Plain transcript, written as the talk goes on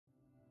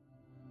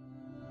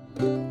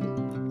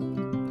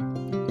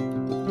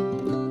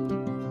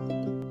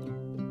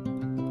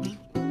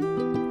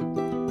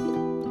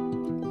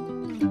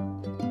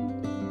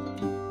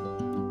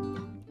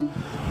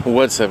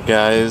What's up,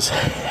 guys?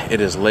 It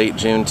is late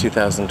June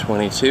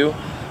 2022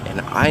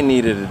 and I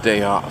needed a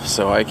day off,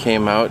 so I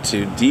came out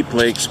to Deep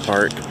Lakes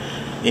Park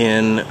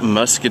in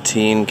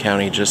Muscatine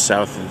County, just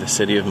south of the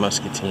city of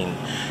Muscatine.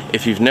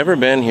 If you've never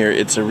been here,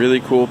 it's a really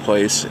cool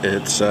place.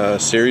 It's a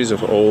series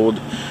of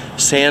old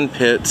sand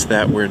pits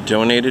that were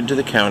donated to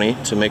the county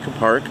to make a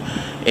park,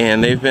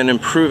 and they've been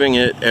improving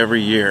it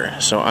every year.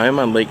 So I'm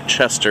on Lake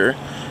Chester,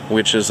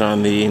 which is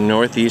on the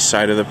northeast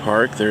side of the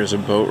park. There's a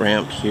boat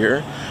ramp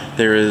here.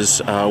 There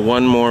is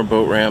one more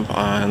boat ramp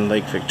on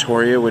Lake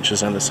Victoria, which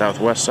is on the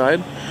southwest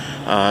side.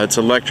 It's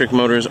electric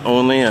motors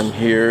only. I'm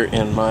here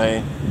in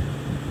my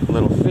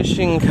little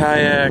fishing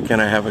kayak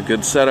and I have a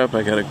good setup.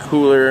 I got a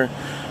cooler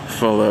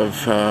full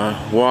of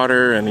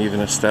water and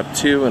even a step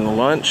 2 and a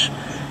lunch,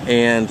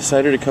 and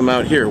decided to come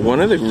out here. One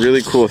of the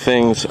really cool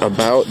things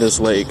about this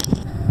lake,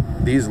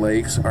 these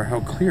lakes, are how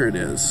clear it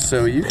is.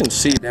 So you can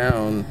see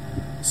down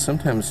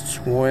sometimes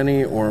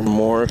 20 or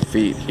more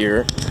feet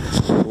here,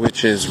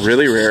 which is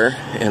really rare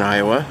in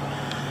Iowa.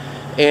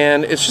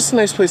 And it's just a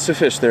nice place to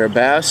fish. There are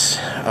bass,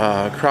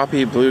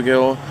 crappie,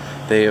 bluegill.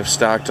 They have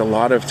stocked a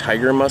lot of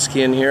tiger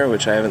muskie in here,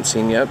 which I haven't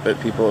seen yet, but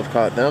people have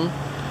caught them.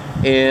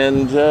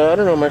 And I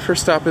don't know, my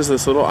first stop is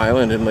this little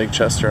island in Lake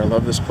Chester. I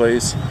love this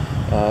place.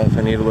 If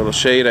I need a little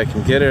shade, I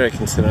can get it. I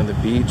can sit on the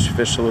beach,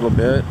 fish a little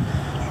bit.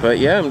 But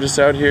yeah, I'm just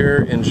out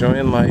here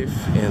enjoying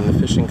life in the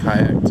fishing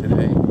kayak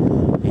today.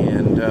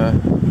 And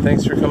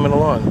thanks for coming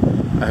along.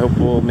 I hope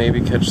we'll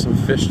maybe catch some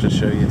fish to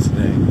show you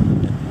today.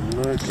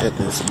 Look at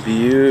this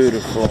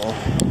beautiful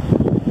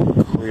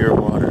clear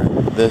water.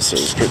 This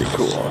is pretty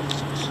cool.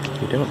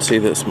 You don't see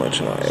this much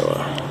in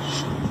Iowa.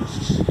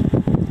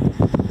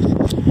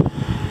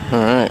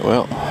 Alright,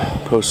 well,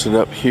 posted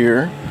up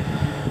here.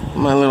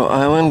 My little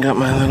island, got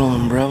my little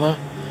umbrella.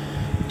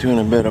 Doing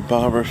a bit of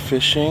bobber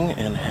fishing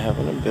and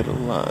having a bit of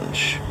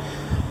lunch.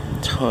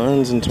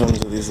 Tons and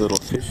tons of these little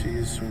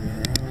fishies swimming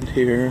around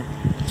here.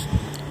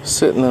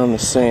 Sitting on the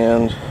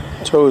sand,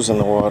 toes in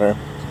the water.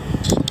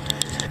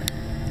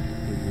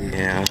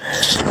 Yeah,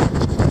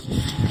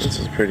 this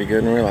is pretty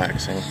good and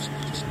relaxing.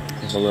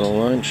 Have a little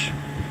lunch,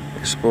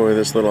 explore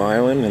this little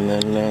island, and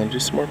then do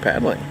some more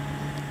paddling.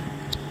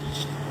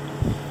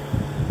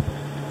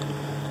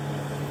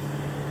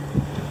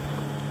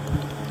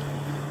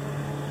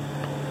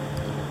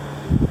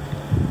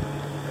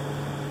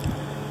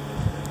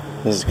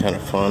 This is kind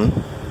of fun.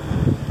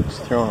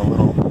 Just throwing a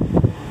little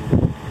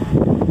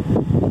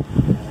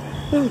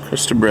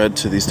crust of bread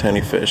to these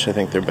tiny fish. I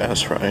think they're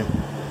bass fry.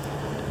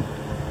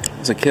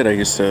 As a kid, I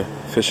used to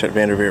fish at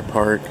Vanderveer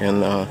Park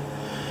and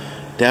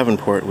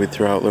Davenport. We'd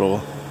throw out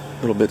little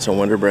bits of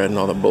Wonder Bread, and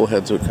all the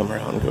bullheads would come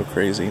around and go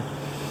crazy.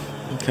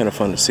 Kind of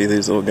fun to see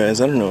these little guys.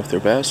 I don't know if they're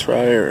bass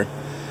fry or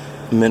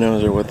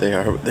minnows or what they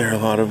are, but there are a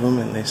lot of them,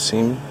 and they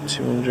seem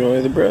to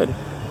enjoy the bread.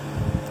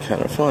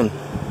 Kind of fun.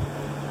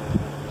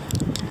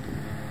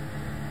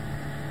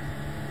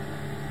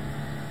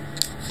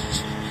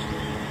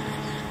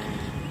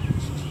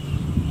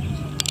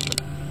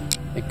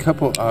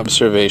 Couple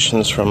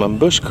observations from a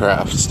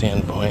bushcraft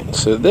standpoint.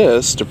 So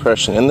this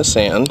depression in the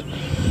sand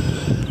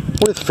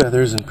with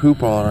feathers and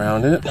poop all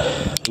around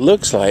it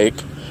looks like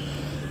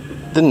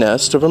the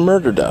nest of a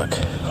murder duck,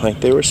 like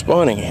they were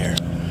spawning here,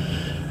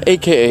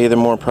 aka the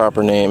more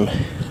proper name,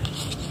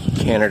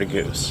 Canada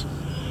goose.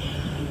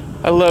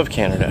 I love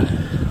Canada.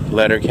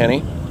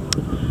 Letterkenny,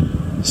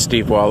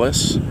 Steve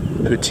Wallace,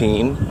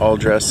 poutine, all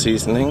dress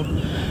seasoning,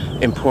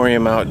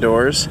 Emporium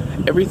Outdoors.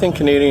 Everything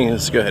Canadian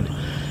is good.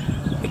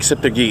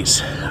 Except the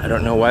geese. I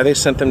don't know why they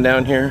sent them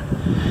down here.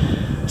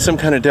 Some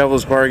kind of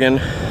devil's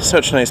bargain.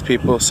 Such nice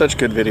people, such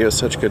good videos,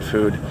 such good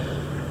food.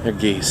 They're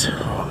geese.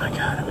 Oh my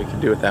god, we could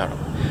do without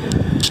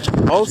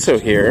them. Also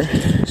here,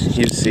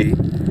 you see,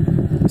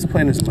 this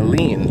plant is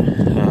mullein.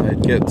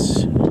 It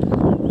gets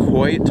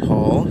quite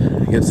tall.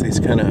 It gets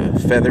these kind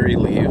of feathery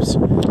leaves.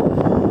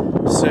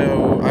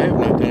 So I have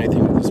not done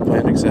anything with this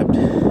plant except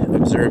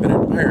observe and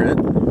admire it,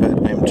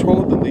 but I'm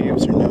told the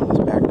leaves are known as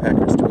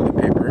backpackers toilet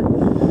paper.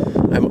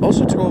 I'm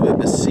also told that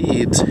the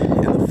seeds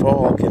in the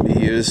fall can be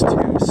used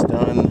to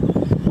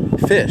stun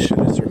fish in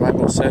a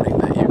survival setting,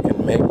 that you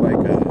can make like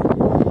a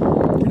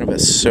kind of a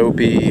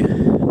soapy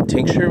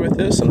tincture with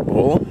this in a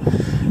bowl,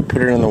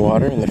 put it in the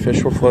water and the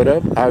fish will float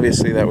up.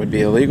 Obviously that would be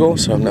illegal,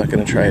 so I'm not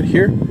going to try it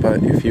here,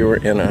 but if you were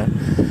in a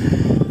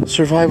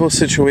survival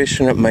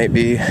situation, it might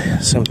be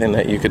something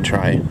that you could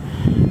try.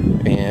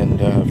 And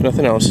if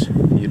nothing else,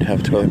 you'd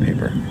have toilet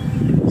paper.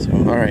 So,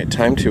 alright,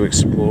 time to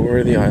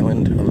explore the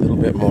island a little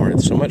bit more.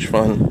 It's so much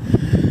fun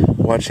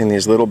watching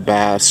these little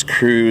bass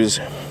cruise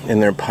in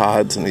their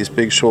pods and these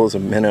big shoals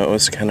of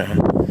minnows kind of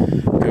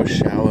go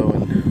shallow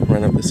and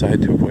run up the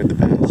side to avoid the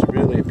bass.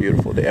 Really a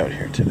beautiful day out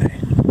here today.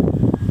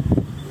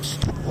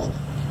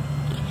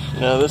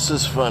 Now this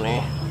is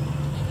funny.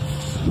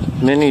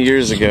 Many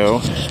years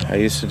ago, I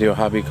used to do a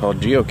hobby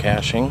called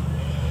geocaching,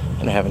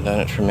 and I haven't done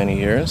it for many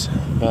years.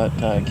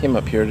 But I came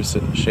up here to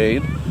sit in the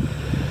shade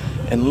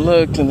and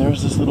looked, and there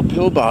was this little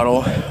pill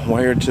bottle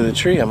wired to the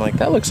tree. I'm like,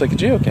 that looks like a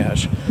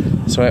geocache.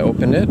 So I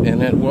opened it,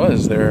 and it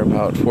was. There are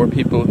about 4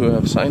 people who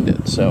have signed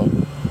it. So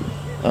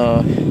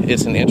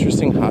it's an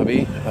interesting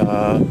hobby.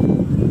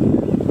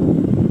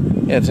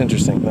 Yeah, it's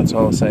interesting, that's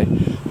all I'll say.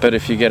 But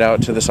if you get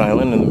out to this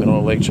island in the middle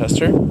of Lake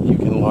Chester, you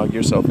can log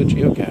yourself a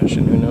geocache,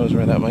 and who knows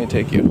where that might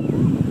take you.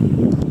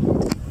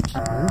 A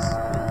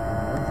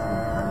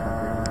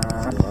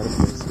lot of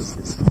places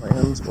it's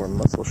clams or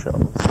mussel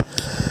shells.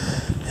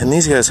 And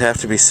these guys have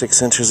to be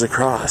 6 inches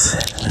across.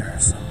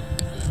 There's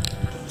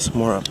some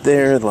more up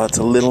there, lots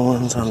of little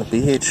ones on the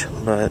beach,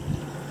 but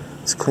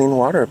this clean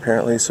water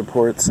apparently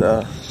supports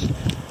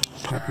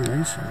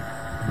population.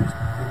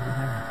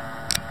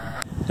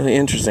 Really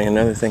interesting.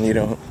 Another thing you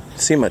don't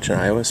see much in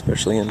Iowa,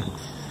 especially in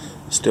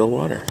still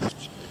water.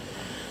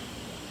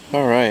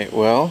 Alright,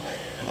 well,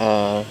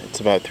 it's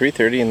about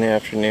 3:30 in the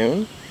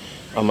afternoon.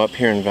 I'm up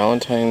here in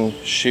Valentine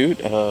Chute,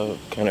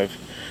 kind of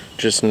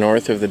just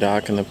north of the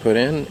dock and the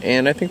put-in,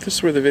 and I think this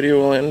is where the video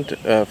will end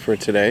for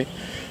today.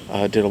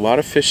 Did a lot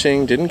of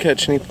fishing, didn't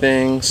catch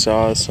anything,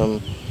 saw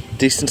some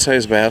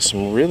decent-sized bass,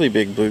 some really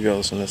big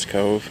bluegills in this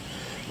cove.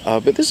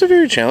 But this is a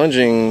very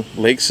challenging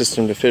lake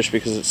system to fish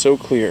because it's so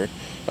clear.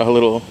 A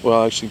little,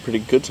 well, actually pretty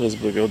good-sized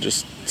bluegill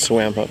just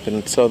swam up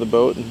and saw the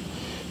boat and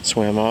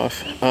swam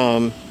off.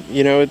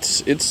 You know,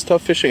 it's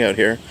tough fishing out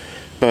here,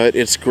 but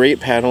it's great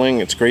paddling,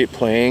 it's great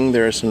playing.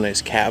 There are some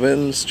nice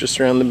cabins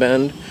just around the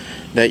bend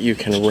that you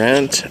can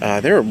rent.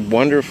 There are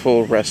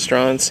wonderful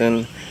restaurants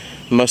in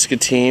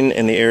Muscatine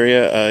in the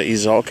area.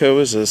 Izalco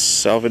is a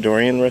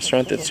Salvadorian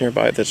restaurant that's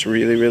nearby that's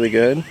really, really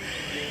good.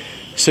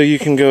 So you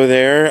can go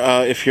there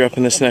if you're up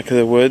in this neck of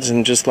the woods,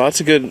 and just lots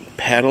of good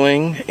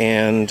paddling.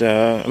 And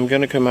I'm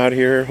going to come out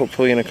here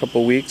hopefully in a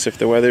couple weeks if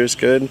the weather is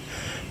good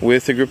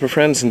with a group of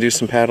friends and do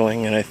some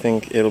paddling, and I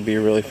think it'll be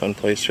a really fun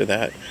place for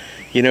that.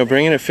 You know,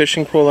 bringing a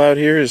fishing pole out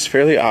here is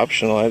fairly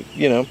optional.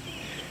 You know,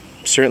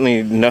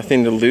 certainly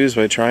nothing to lose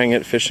by trying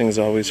it. Fishing is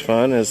always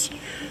fun. As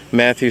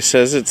Matthew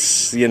says,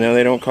 it's, you know,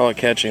 they don't call it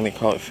catching, they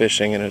call it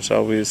fishing, and it's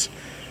always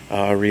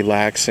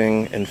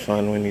relaxing and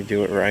fun when you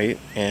do it right,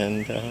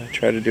 and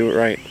try to do it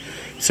right.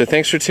 So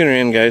thanks for tuning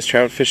in, guys.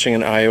 Trout fishing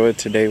in Iowa.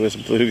 Today was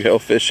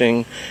bluegill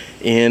fishing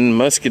in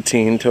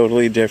Muscatine.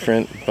 Totally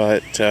different,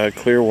 but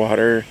clear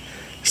water,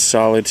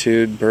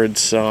 solitude, bird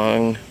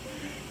song,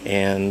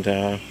 and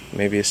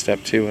maybe a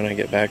step 2 when I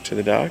get back to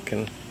the dock,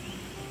 and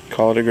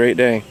call it a great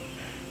day.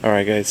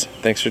 Alright guys,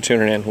 thanks for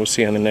tuning in. We'll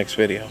see you on the next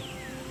video.